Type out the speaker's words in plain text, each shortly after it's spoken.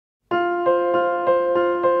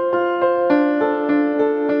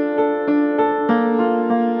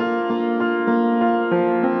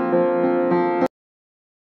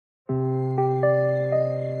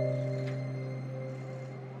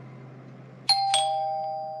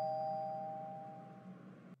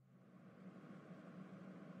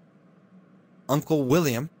Uncle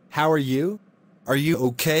William, how are you? Are you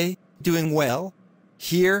okay? Doing well?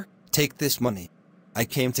 Here, take this money. I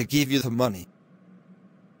came to give you the money.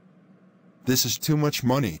 This is too much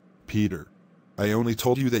money, Peter. I only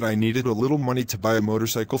told you that I needed a little money to buy a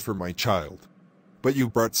motorcycle for my child. But you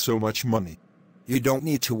brought so much money. You don't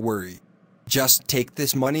need to worry. Just take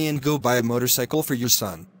this money and go buy a motorcycle for your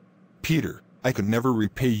son. Peter, I could never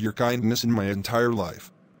repay your kindness in my entire life.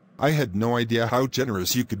 I had no idea how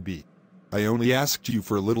generous you could be. I only asked you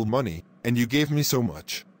for a little money, and you gave me so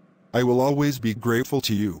much. I will always be grateful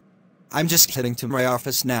to you. I'm just heading to my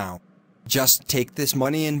office now. Just take this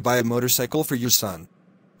money and buy a motorcycle for your son.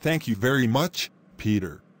 Thank you very much,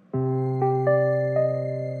 Peter.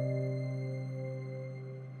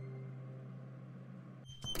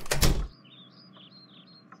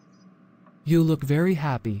 You look very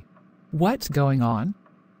happy. What's going on?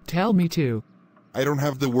 Tell me too. I don't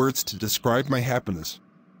have the words to describe my happiness.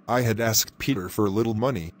 I had asked Peter for a little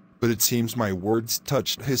money, but it seems my words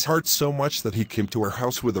touched his heart so much that he came to our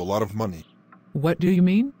house with a lot of money. What do you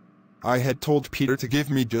mean? I had told Peter to give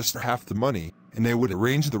me just half the money, and I would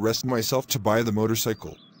arrange the rest myself to buy the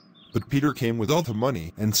motorcycle. But Peter came with all the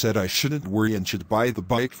money and said I shouldn't worry and should buy the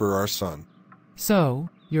bike for our son. So,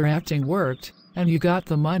 your acting worked, and you got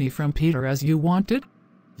the money from Peter as you wanted?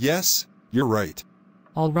 Yes, you're right.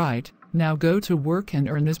 All right, now go to work and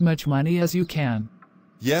earn as much money as you can.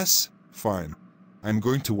 Yes, fine. I'm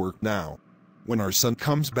going to work now. When our son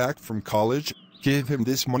comes back from college, give him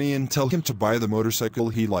this money and tell him to buy the motorcycle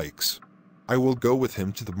he likes. I will go with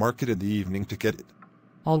him to the market in the evening to get it.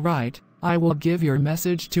 All right, I will give your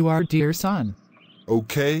message to our dear son.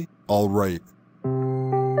 Okay, all right.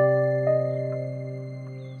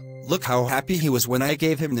 Look how happy he was when I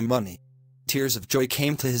gave him the money. Tears of joy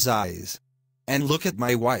came to his eyes. And look at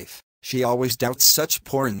my wife. She always doubts such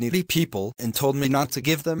poor and needy people and told me not to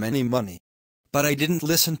give them any money. But I didn't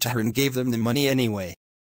listen to her and gave them the money anyway.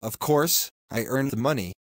 Of course, I earned the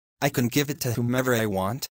money. I can give it to whomever I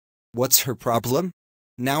want. What's her problem?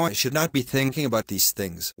 Now I should not be thinking about these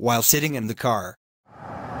things while sitting in the car.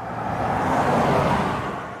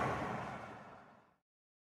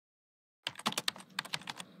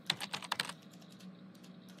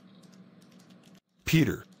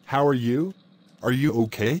 Peter, how are you? Are you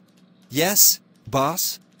okay? Yes,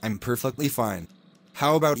 boss, I'm perfectly fine.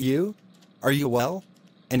 How about you? Are you well?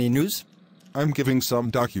 Any news? I'm giving some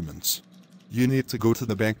documents. You need to go to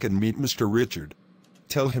the bank and meet Mr. Richard.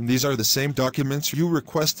 Tell him these are the same documents you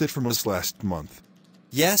requested from us last month.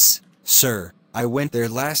 Yes, sir, I went there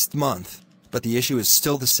last month, but the issue is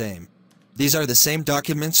still the same. These are the same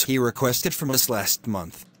documents he requested from us last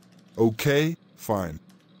month. Okay, fine.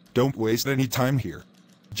 Don't waste any time here.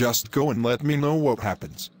 Just go and let me know what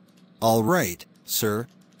happens. All right, sir.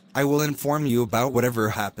 I will inform you about whatever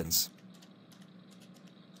happens.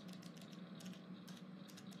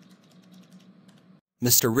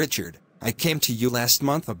 Mr. Richard, I came to you last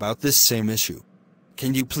month about this same issue.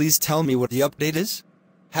 Can you please tell me what the update is?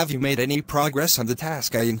 Have you made any progress on the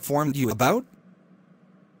task I informed you about?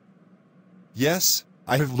 Yes,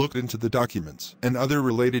 I have looked into the documents and other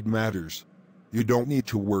related matters. You don't need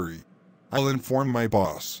to worry. I'll inform my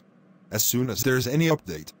boss. As soon as there's any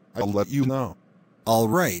update, I'll let you know. All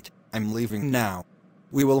right, I'm leaving now.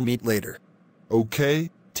 We will meet later. Okay,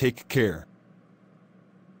 take care.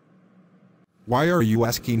 Why are you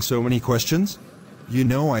asking so many questions? You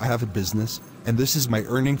know I have a business, and this is my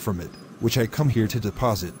earning from it, which I come here to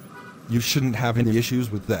deposit. You shouldn't have any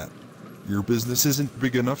issues with that. Your business isn't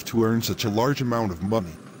big enough to earn such a large amount of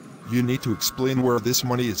money. You need to explain where this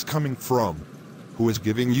money is coming from. Who is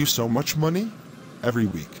giving you so much money? Every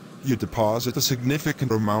week, you deposit a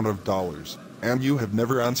significant amount of dollars, and you have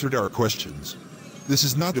never answered our questions. This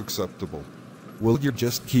is not acceptable. Will you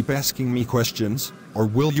just keep asking me questions, or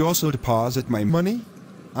will you also deposit my money?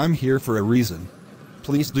 I'm here for a reason.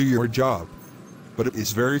 Please do your job. But it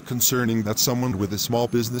is very concerning that someone with a small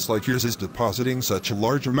business like yours is depositing such a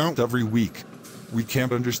large amount every week. We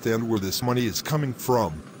can't understand where this money is coming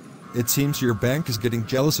from. It seems your bank is getting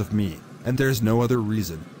jealous of me, and there's no other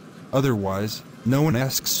reason. Otherwise, no one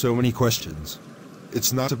asks so many questions.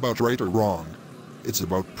 It's not about right or wrong. It's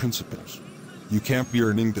about principles. You can't be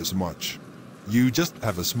earning this much. You just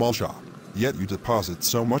have a small shop, yet you deposit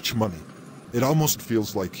so much money. It almost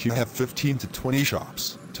feels like you have 15 to 20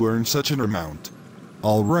 shops to earn such an amount.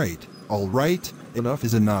 All right, enough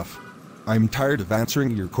is enough. I'm tired of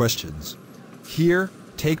answering your questions. Here,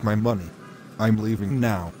 take my money. I'm leaving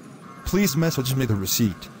now. Please message me the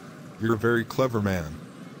receipt. You're a very clever man.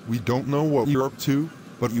 We don't know what you're up to,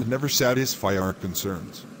 but you never satisfy our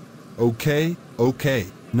concerns. Okay,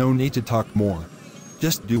 no need to talk more.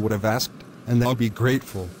 Just do what I've asked, and I'll be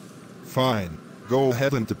grateful. Fine, go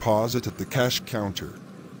ahead and deposit at the cash counter.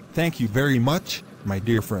 Thank you very much, my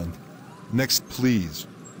dear friend. Next, please.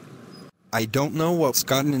 I don't know what's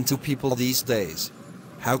gotten into people these days.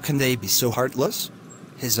 How can they be so heartless?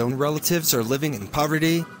 His own relatives are living in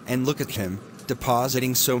poverty, and look at him,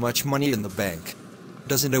 depositing so much money in the bank.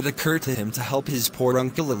 Doesn't it occur to him to help his poor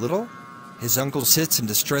uncle a little? His uncle sits in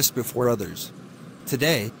distress before others.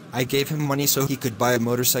 Today, I gave him money so he could buy a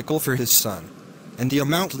motorcycle for his son. And the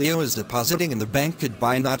amount Leo is depositing in the bank could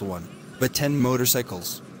buy not one, but 10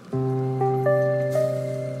 motorcycles.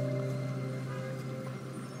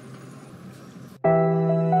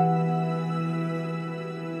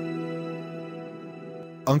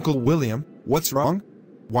 Uncle William, what's wrong?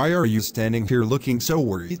 Why are you standing here looking so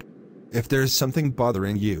worried? If there's something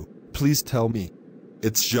bothering you, please tell me.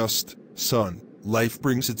 It's just, son, life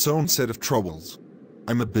brings its own set of troubles.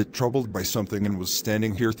 I'm a bit troubled by something and was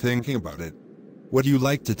standing here thinking about it. Would you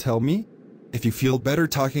like to tell me? If you feel better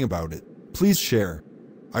talking about it, please share.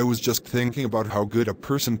 I was just thinking about how good a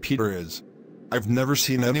person Peter is. I've never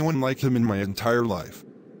seen anyone like him in my entire life.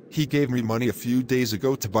 He gave me money a few days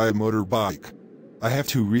ago to buy a motorbike. I have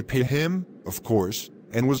to repay him, of course,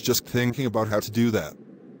 and was just thinking about how to do that.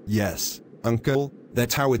 Yes, Uncle,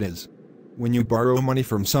 that's how it is. When you borrow money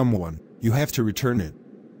from someone, you have to return it.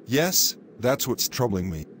 Yes, that's what's troubling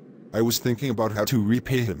me. I was thinking about how to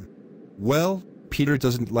repay him. Well, Peter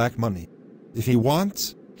doesn't lack money. If he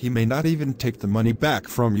wants, he may not even take the money back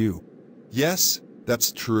from you. Yes,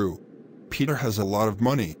 that's true. Peter has a lot of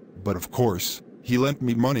money, but of course, he lent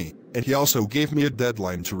me money, and he also gave me a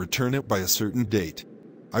deadline to return it by a certain date.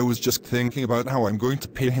 I was just thinking about how I'm going to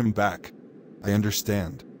pay him back. I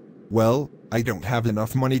understand. Well, I don't have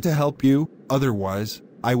enough money to help you, otherwise,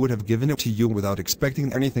 I would have given it to you without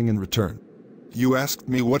expecting anything in return. You asked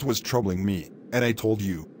me what was troubling me, and I told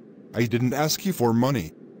you. I didn't ask you for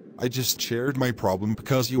money. I just shared my problem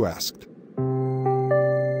because you asked.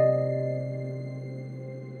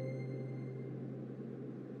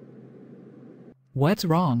 What's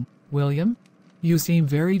wrong, William? You seem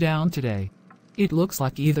very down today. It looks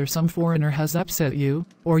like either some foreigner has upset you,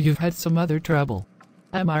 or you've had some other trouble.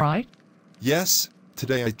 Am I right? Yes,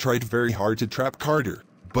 today I tried very hard to trap Carter,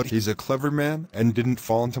 but he's a clever man and didn't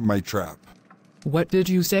fall into my trap. What did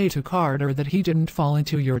you say to Carter that he didn't fall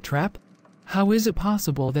into your trap? How is it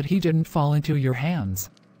possible that he didn't fall into your hands?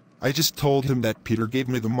 I just told him that Peter gave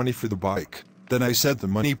me the money for the bike. Then I said the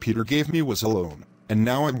money Peter gave me was a loan, and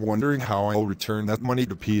now I'm wondering how I'll return that money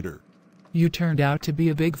to Peter. You turned out to be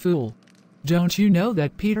a big fool. Don't you know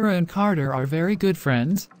that Peter and Carter are very good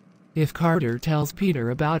friends? If Carter tells Peter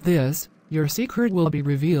about this, your secret will be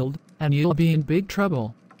revealed, and you'll be in big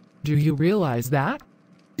trouble. Do you realize that?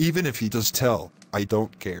 Even if he does tell, I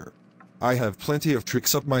don't care. I have plenty of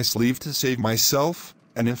tricks up my sleeve to save myself,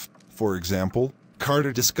 and if, for example,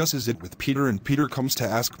 Carter discusses it with Peter and Peter comes to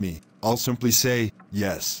ask me, I'll simply say,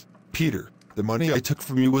 yes, Peter, the money I took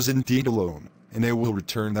from you was indeed a loan, and I will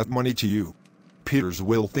return that money to you. Peters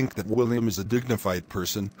will think that William is a dignified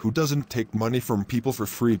person who doesn't take money from people for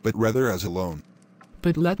free but rather as a loan.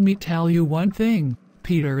 But let me tell you one thing,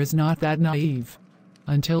 Peter is not that naive.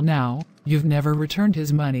 Until now, you've never returned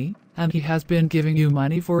his money, and he has been giving you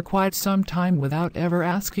money for quite some time without ever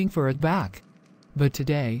asking for it back. But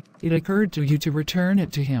today, it occurred to you to return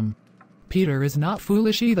it to him. Peter is not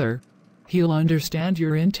foolish either. He'll understand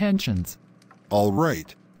your intentions. All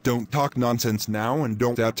right, don't talk nonsense now and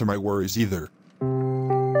don't add to my worries either.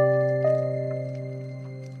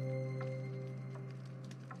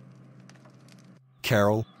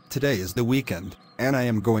 Carol, today is the weekend, and I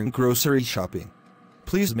am going grocery shopping.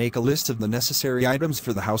 Please make a list of the necessary items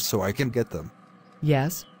for the house so I can get them.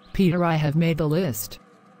 Yes, Peter, I have made the list.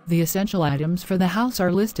 The essential items for the house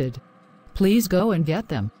are listed. Please go and get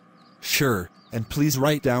them. Sure, and please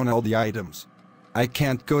write down all the items. I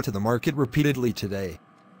can't go to the market repeatedly today.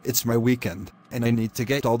 It's my weekend, and I need to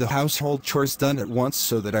get all the household chores done at once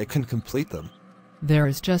so that I can complete them. There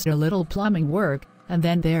is just a little plumbing work, and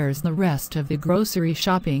then there's the rest of the grocery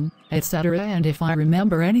shopping, etc. And if I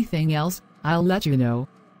remember anything else, I'll let you know.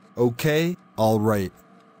 Okay, all right.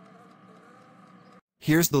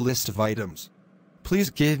 Here's the list of items. Please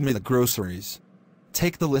give me the groceries.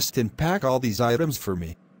 Take the list and pack all these items for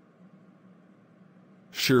me.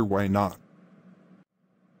 Sure, why not?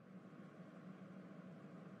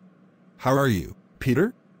 How are you,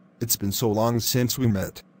 Peter? It's been so long since we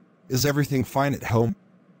met. Is everything fine at home?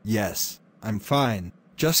 Yes, I'm fine,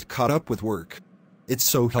 just caught up with work. It's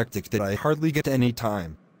so hectic that I hardly get any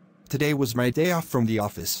time. Today was my day off from the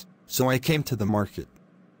office, so I came to the market.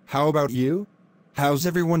 How about you? How's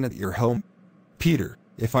everyone at your home? Peter,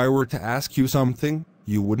 If I were to ask you something,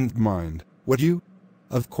 you wouldn't mind, would you?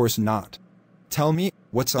 Of course not. Tell me,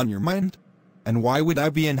 what's on your mind? And why would I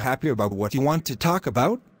be unhappy about what you want to talk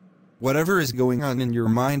about? Whatever is going on in your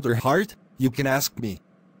mind or heart, you can ask me.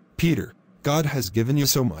 Peter, God has given you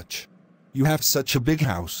so much. You have such a big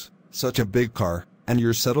house, such a big car, and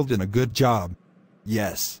you're settled in a good job.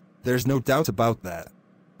 Yes, there's no doubt about that.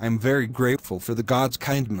 I'm very grateful for the God's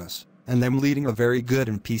kindness, and I'm leading a very good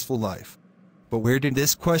and peaceful life. But where did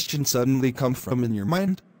this question suddenly come from in your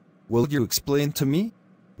mind? Will you explain to me?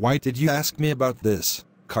 Why did you ask me about this,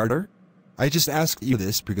 Carter? I just asked you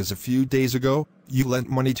this because a few days ago, you lent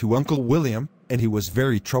money to Uncle William, and he was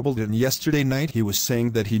very troubled, and yesterday night he was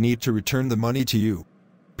saying that he needed to return the money to you.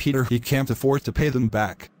 Peter, he can't afford to pay them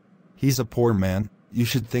back. He's a poor man. You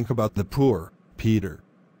should think about the poor, Peter.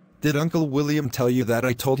 Did Uncle William tell you that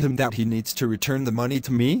I told him that he needs to return the money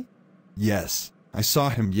to me? Yes, I saw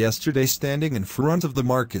him yesterday standing in front of the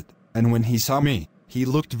market, and when he saw me, he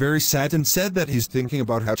looked very sad and said that he's thinking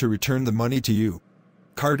about how to return the money to you.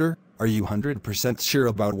 Carter, are you 100% sure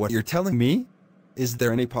about what you're telling me? Is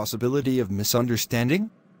there any possibility of misunderstanding?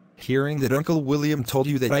 Hearing that Uncle William told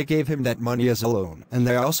you that I gave him that money as a loan, and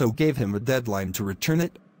I also gave him a deadline to return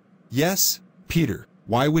it? Yes, Peter,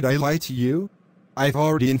 why would I lie to you? I've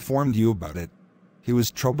already informed you about it. He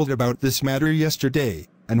was troubled about this matter yesterday,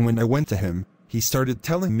 and when I went to him, he started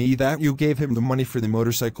telling me that you gave him the money for the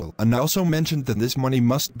motorcycle and also mentioned that this money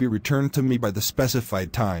must be returned to me by the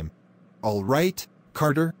specified time. All right,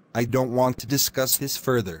 Carter, I don't want to discuss this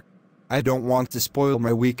further. I don't want to spoil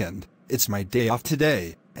my weekend. It's my day off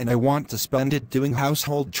today, and I want to spend it doing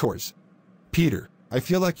household chores. Peter, I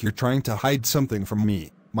feel like you're trying to hide something from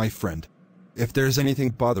me, my friend. If there's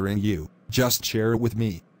anything bothering you, just share it with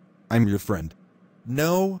me. I'm your friend.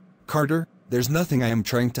 No, Carter, there's nothing I am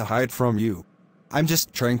trying to hide from you. I'm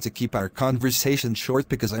just trying to keep our conversation short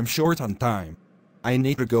because I'm short on time. I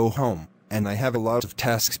need to go home, and I have a lot of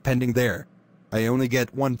tasks pending there. I only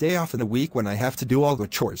get one day off in a week when I have to do all the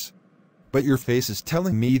chores. But your face is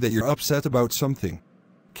telling me that you're upset about something.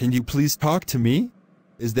 Can you please talk to me?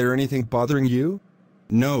 Is there anything bothering you?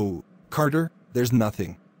 No, Carter, there's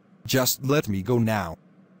nothing. Just let me go now.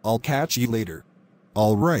 I'll catch you later.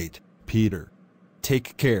 All right, Peter.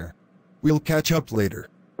 Take care. We'll catch up later.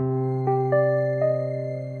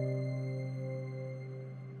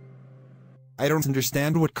 I don't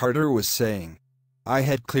understand what Carter was saying. I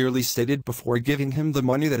had clearly stated before giving him the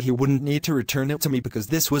money that he wouldn't need to return it to me because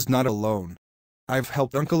this was not a loan. I've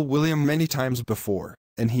helped Uncle William many times before,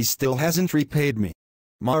 and he still hasn't repaid me.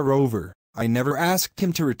 Moreover, I never asked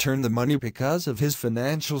him to return the money because of his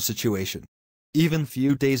financial situation. Even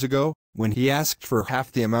few days ago, when he asked for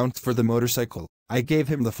half the amount for the motorcycle, I gave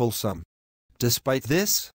him the full sum. Despite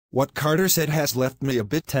this, what Carter said has left me a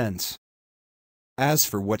bit tense. As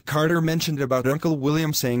for what Carter mentioned about Uncle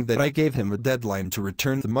William saying that I gave him a deadline to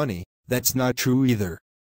return the money, that's not true either.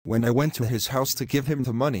 When I went to his house to give him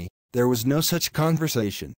the money, there was no such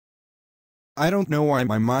conversation. I don't know why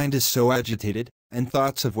my mind is so agitated, and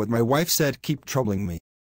thoughts of what my wife said keep troubling me.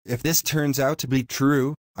 If this turns out to be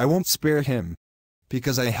true, I won't spare him.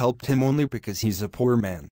 Because I helped him only because he's a poor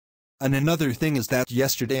man. And another thing is that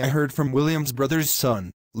yesterday I heard from William's brother's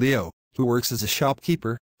son, Leo, who works as a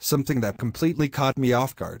shopkeeper, something that completely caught me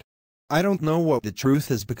off guard. I don't know what the truth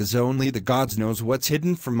is because only the gods knows what's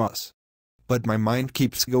hidden from us. But my mind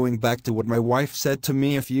keeps going back to what my wife said to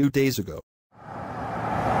me a few days ago.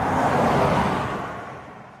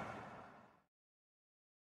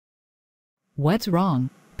 What's wrong,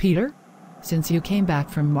 Peter? Since you came back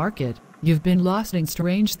from market, you've been lost in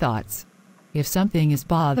strange thoughts. If something is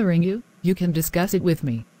bothering you, you can discuss it with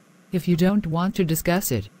me. If you don't want to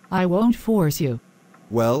discuss it, I won't force you.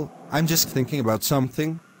 Well, I'm just thinking about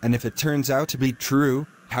something, and if it turns out to be true,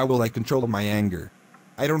 how will I control my anger?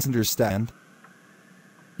 I don't understand.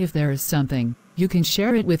 If there is something, you can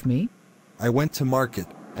share it with me. I went to market,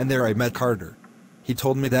 and there I met Carter. He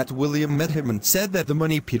told me that William met him and said that the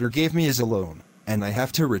money Peter gave me is a loan, and I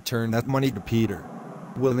have to return that money to Peter.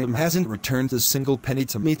 William hasn't returned a single penny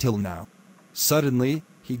to me till now. Suddenly,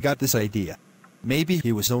 he got this idea. Maybe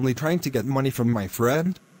he was only trying to get money from my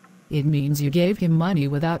friend? It means you gave him money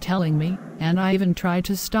without telling me, and I even tried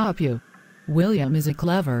to stop you. William is a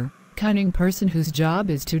clever, cunning person whose job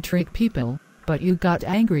is to trick people, but you got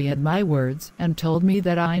angry at my words and told me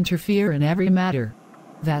that I interfere in every matter.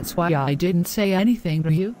 That's why I didn't say anything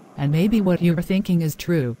to you, and maybe what you're thinking is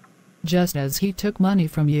true. Just as he took money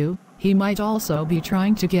from you, he might also be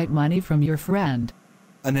trying to get money from your friend.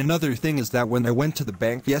 And another thing is that when I went to the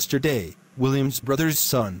bank yesterday, William's brother's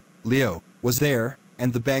son, Leo, was there,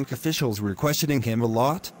 and the bank officials were questioning him a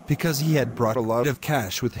lot because he had brought a lot of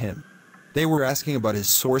cash with him. They were asking about his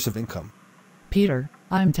source of income. Peter,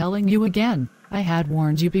 I'm telling you again, I had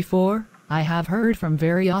warned you before. I have heard from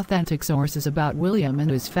very authentic sources about William and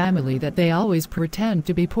his family that they always pretend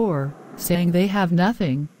to be poor, saying they have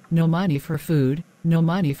nothing, no money for food, no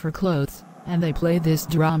money for clothes, and they play this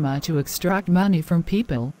drama to extract money from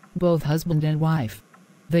people, both husband and wife.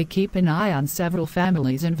 They keep an eye on several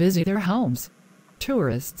families and visit their homes.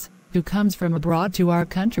 Tourists, who comes from abroad to our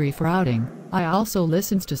country for outing, I also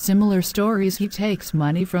listens to similar stories. He takes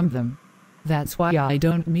money from them. That's why I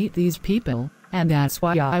don't meet these people, and that's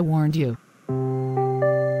why I warned you.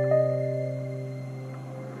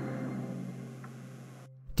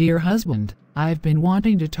 Dear husband, I've been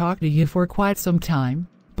wanting to talk to you for quite some time,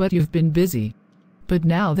 but you've been busy. But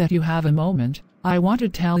now that you have a moment, I want to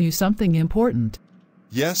tell you something important.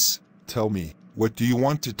 Yes, tell me, what do you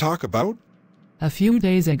want to talk about? A few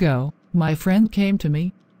days ago, my friend came to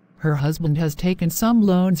me. Her husband has taken some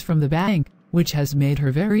loans from the bank, which has made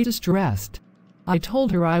her very distressed. I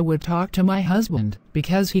told her I would talk to my husband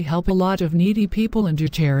because he helps a lot of needy people and do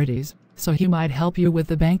charities, so he might help you with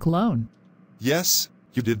the bank loan. Yes,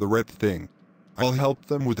 you did the right thing. I'll help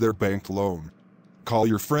them with their bank loan. Call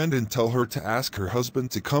your friend and tell her to ask her husband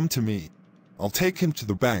to come to me. I'll take him to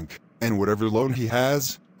the bank, and whatever loan he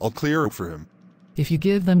has, I'll clear it for him. If you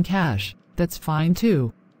give them cash, that's fine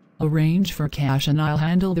too. Arrange for cash and I'll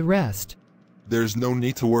handle the rest. There's no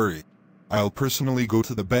need to worry. I'll personally go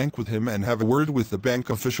to the bank with him and have a word with the bank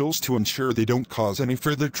officials to ensure they don't cause any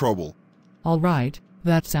further trouble. All right,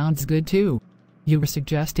 that sounds good too. You were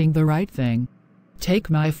suggesting the right thing. Take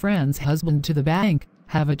my friend's husband to the bank,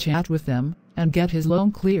 have a chat with them, and get his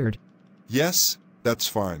loan cleared. Yes, that's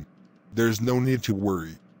fine. There's no need to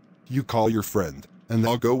worry. You call your friend, and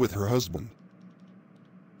I'll go with her husband.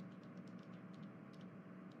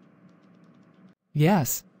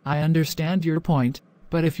 Yes, I understand your point,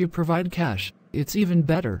 but if you provide cash, it's even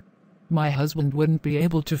better. My husband wouldn't be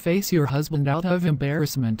able to face your husband out of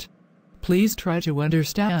embarrassment. Please try to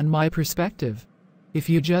understand my perspective. If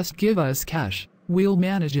you just give us cash, we'll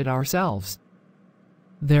manage it ourselves.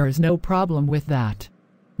 There is no problem with that.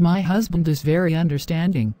 My husband is very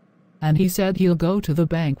understanding. And he said he'll go to the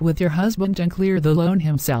bank with your husband and clear the loan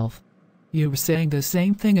himself. You're saying the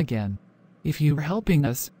same thing again. If you're helping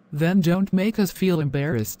us, then don't make us feel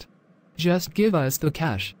embarrassed. Just give us the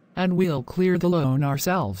cash, and we'll clear the loan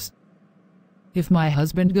ourselves. If my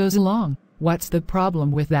husband goes along, what's the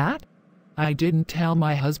problem with that? I didn't tell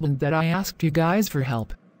my husband that I asked you guys for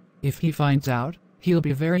help. If he finds out, he'll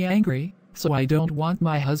be very angry, so I don't want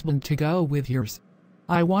my husband to go with yours.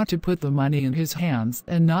 I want to put the money in his hands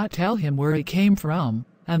and not tell him where it came from,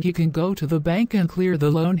 and he can go to the bank and clear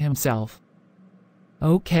the loan himself.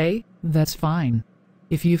 Okay, that's fine.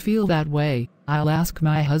 If you feel that way, I'll ask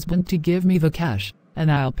my husband to give me the cash,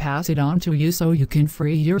 and I'll pass it on to you so you can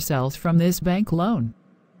free yourselves from this bank loan.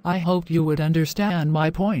 I hope you would understand my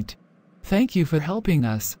point. Thank you for helping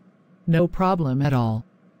us. No problem at all.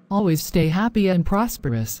 Always stay happy and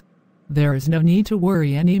prosperous. There is no need to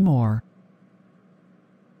worry anymore.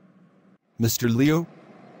 Mr. Leo?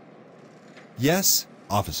 Yes,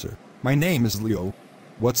 officer. My name is Leo.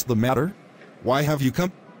 What's the matter? Why have you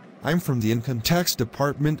come? I'm from the income tax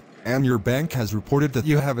department, and your bank has reported that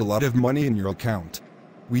you have a lot of money in your account.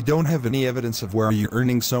 We don't have any evidence of where you're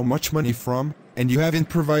earning so much money from, and you haven't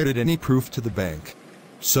provided any proof to the bank.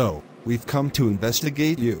 So, we've come to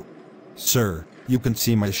investigate you. Sir, you can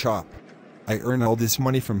see my shop. I earn all this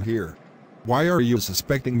money from here. Why are you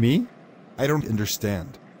suspecting me? I don't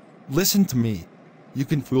understand. Listen to me. You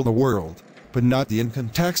can fool the world, but not the income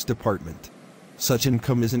tax department. Such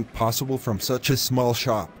income isn't possible from such a small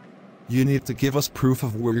shop. You need to give us proof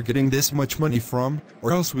of where you're getting this much money from,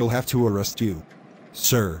 or else we'll have to arrest you.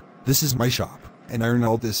 Sir, this is my shop, and I earn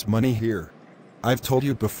all this money here. I've told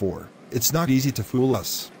you before, it's not easy to fool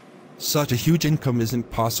us. Such a huge income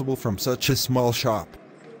isn't possible from such a small shop.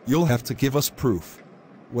 You'll have to give us proof.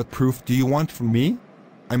 What proof do you want from me?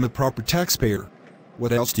 I'm a proper taxpayer.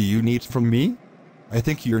 What else do you need from me? I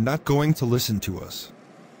think you're not going to listen to us.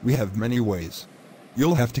 We have many ways.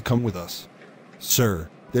 You'll have to come with us. Sir,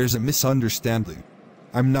 there's a misunderstanding.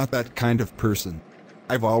 I'm not that kind of person.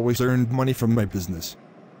 I've always earned money from my business.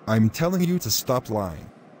 I'm telling you to stop lying.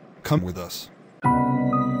 Come with us.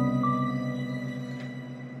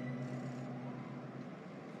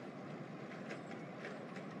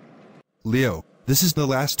 Leo, this is the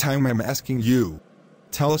last time I'm asking you.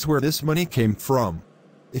 Tell us where this money came from.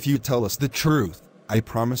 If you tell us the truth, I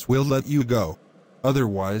promise we'll let you go.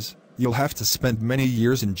 Otherwise, you'll have to spend many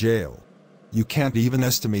years in jail. You can't even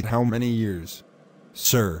estimate how many years.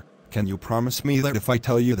 Sir, can you promise me that if I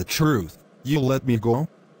tell you the truth, you'll let me go?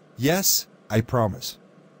 Yes, I promise.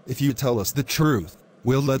 If you tell us the truth,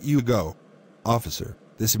 we'll let you go. Officer,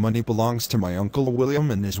 this money belongs to my Uncle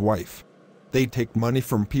William and his wife. They take money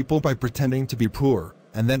from people by pretending to be poor,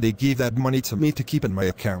 and then they give that money to me to keep in my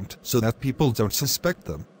account so that people don't suspect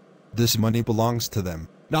them. This money belongs to them,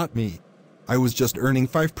 not me. I was just earning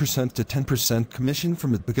 5% to 10% commission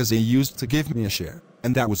from it because they used to give me a share,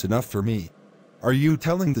 and that was enough for me. Are you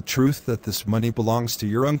telling the truth that this money belongs to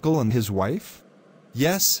your uncle and his wife?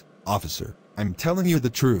 Yes, Officer, I'm telling you the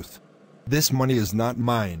truth. This money is not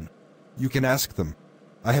mine. You can ask them.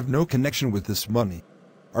 I have no connection with this money.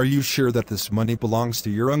 Are you sure that this money belongs to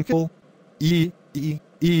your uncle?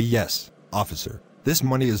 Yes, officer. This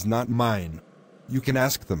money is not mine. You can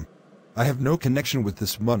ask them. I have no connection with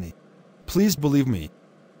this money. Please believe me.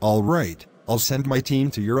 All right, I'll send my team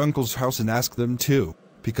to your uncle's house and ask them too,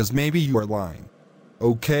 because maybe you are lying.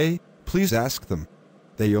 Okay, please ask them.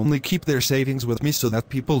 They only keep their savings with me so that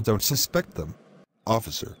people don't suspect them.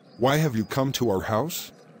 Officer, why have you come to our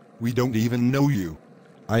house? We don't even know you.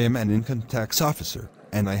 I am an income tax officer,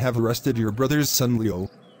 and I have arrested your brother's son Leo.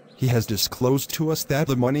 He has disclosed to us that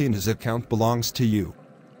the money in his account belongs to you.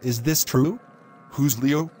 Is this true? Who's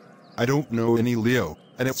Leo? I don't know any Leo,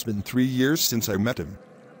 and it's been 3 years since I met him.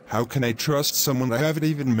 How can I trust someone I haven't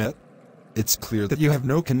even met? It's clear that you have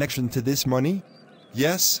no connection to this money?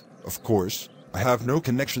 Yes, of course, I have no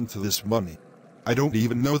connection to this money. I don't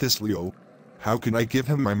even know this Leo. How can I give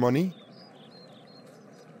him my money?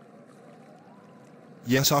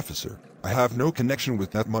 Yes, officer, I have no connection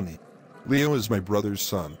with that money. Leo is my brother's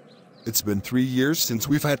son. It's been 3 years since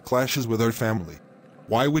we've had clashes with our family.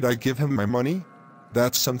 Why would I give him my money?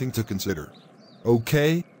 That's something to consider.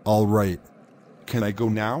 Okay, all right. Can I go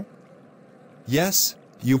now? Yes,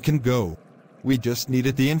 you can go. We just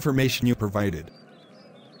needed the information you provided.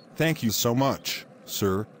 Thank you so much,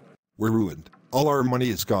 sir. We're ruined. All our money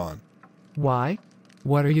is gone. Why?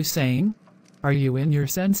 What are you saying? Are you in your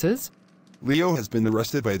senses? Leo has been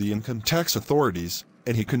arrested by the income tax authorities,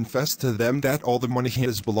 and he confessed to them that all the money he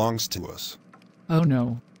has belongs to us. Oh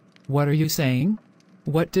no. What are you saying?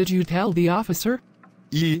 What did you tell the officer?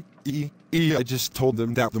 I just told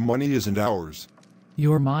them that the money isn't ours.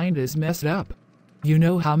 Your mind is messed up. You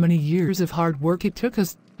know how many years of hard work it took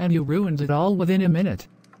us, and you ruined it all within a minute.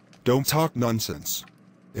 Don't talk nonsense.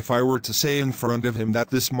 If I were to say in front of him that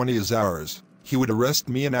this money is ours, he would arrest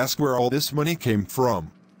me and ask where all this money came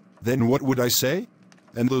from. Then what would I say?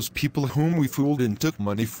 And those people whom we fooled and took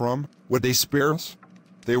money from, would they spare us?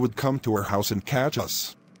 They would come to our house and catch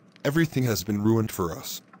us. Everything has been ruined for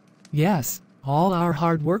us. Yes, all our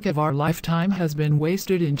hard work of our lifetime has been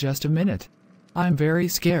wasted in just a minute. I'm very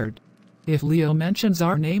scared. If Leo mentions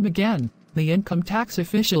our name again, the income tax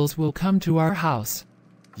officials will come to our house.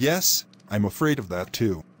 Yes, I'm afraid of that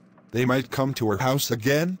too. They might come to our house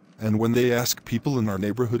again, and when they ask people in our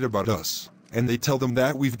neighborhood about us, and they tell them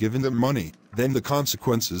that we've given them money, then the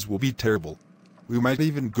consequences will be terrible. We might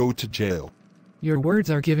even go to jail. Your words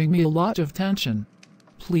are giving me a lot of tension.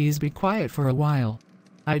 Please be quiet for a while.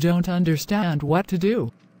 I don't understand what to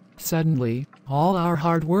do. Suddenly, all our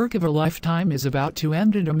hard work of a lifetime is about to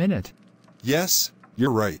end in a minute. Yes,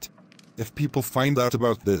 you're right. If people find out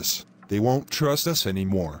about this, they won't trust us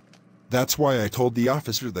anymore. That's why I told the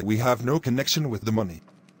officer that we have no connection with the money.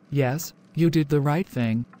 Yes, you did the right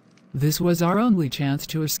thing. This was our only chance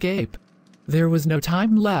to escape. There was no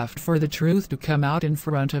time left for the truth to come out in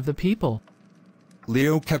front of the people.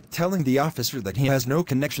 Leo kept telling the officer that he has no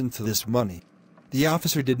connection to this money. The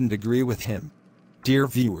officer didn't agree with him. Dear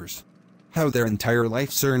viewers, how their entire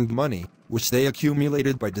life's earned money, which they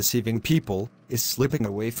accumulated by deceiving people, is slipping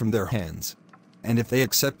away from their hands. And if they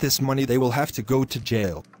accept this money, they will have to go to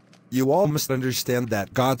jail. You all must understand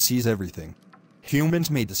that God sees everything. Humans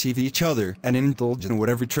may deceive each other and indulge in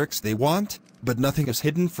whatever tricks they want, but nothing is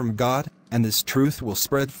hidden from God, and this truth will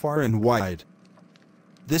spread far and wide.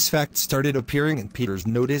 This fact started appearing in Peter's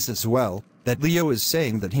notice as well, that Leo is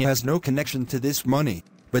saying that he has no connection to this money,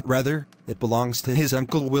 but rather, it belongs to his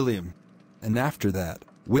Uncle William. And after that,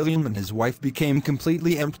 William and his wife became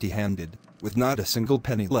completely empty-handed, with not a single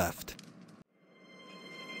penny left.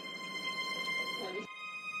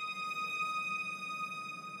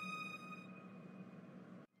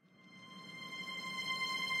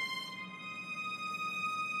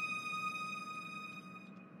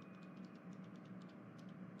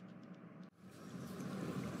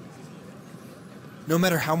 No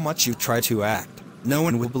matter how much you try to act, no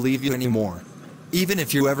one will believe you anymore. Even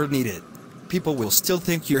if you ever need it, people will still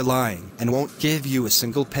think you're lying and won't give you a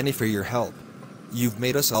single penny for your help. You've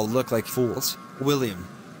made us all look like fools, William.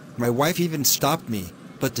 My wife even stopped me,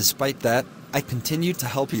 but despite that, I continued to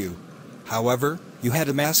help you. However, you had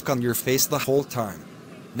a mask on your face the whole time.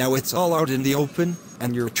 Now it's all out in the open,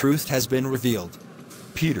 and your truth has been revealed.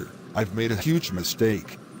 Peter, I've made a huge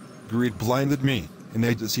mistake. Greed blinded me, and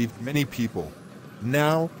I deceived many people.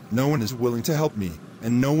 Now, no one is willing to help me,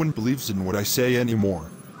 and no one believes in what I say anymore.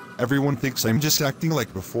 Everyone thinks I'm just acting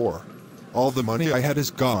like before. All the money I had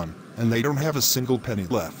is gone, and they don't have a single penny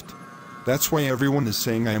left. That's why everyone is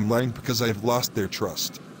saying I am lying, because I have lost their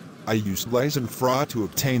trust. I used lies and fraud to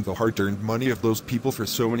obtain the hard-earned money of those people for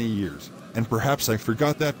so many years, and perhaps I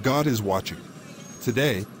forgot that God is watching.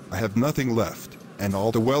 Today, I have nothing left, and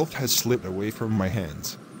all the wealth has slipped away from my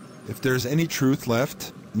hands. If there's any truth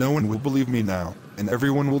left, no one will believe me now, and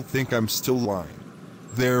everyone will think I'm still lying.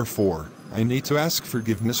 Therefore, I need to ask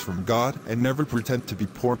forgiveness from God and never pretend to be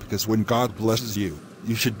poor, because when God blesses you,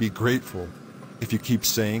 you should be grateful. If you keep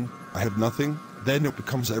saying, I have nothing, then it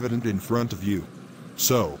becomes evident in front of you.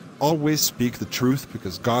 So, always speak the truth,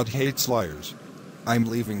 because God hates liars. I'm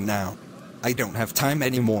leaving now. I don't have time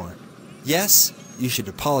anymore. Yes, you should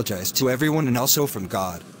apologize to everyone and also from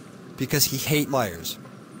God, because he hates liars.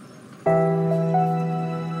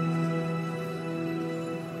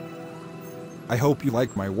 I hope you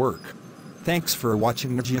like my work. Thanks for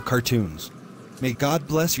watching Najja Cartoons. May God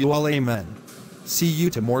bless you all, amen. See you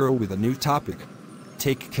tomorrow with a new topic.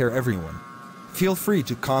 Take care everyone. Feel free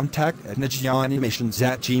to contact at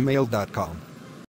najjaanimations@gmail.com.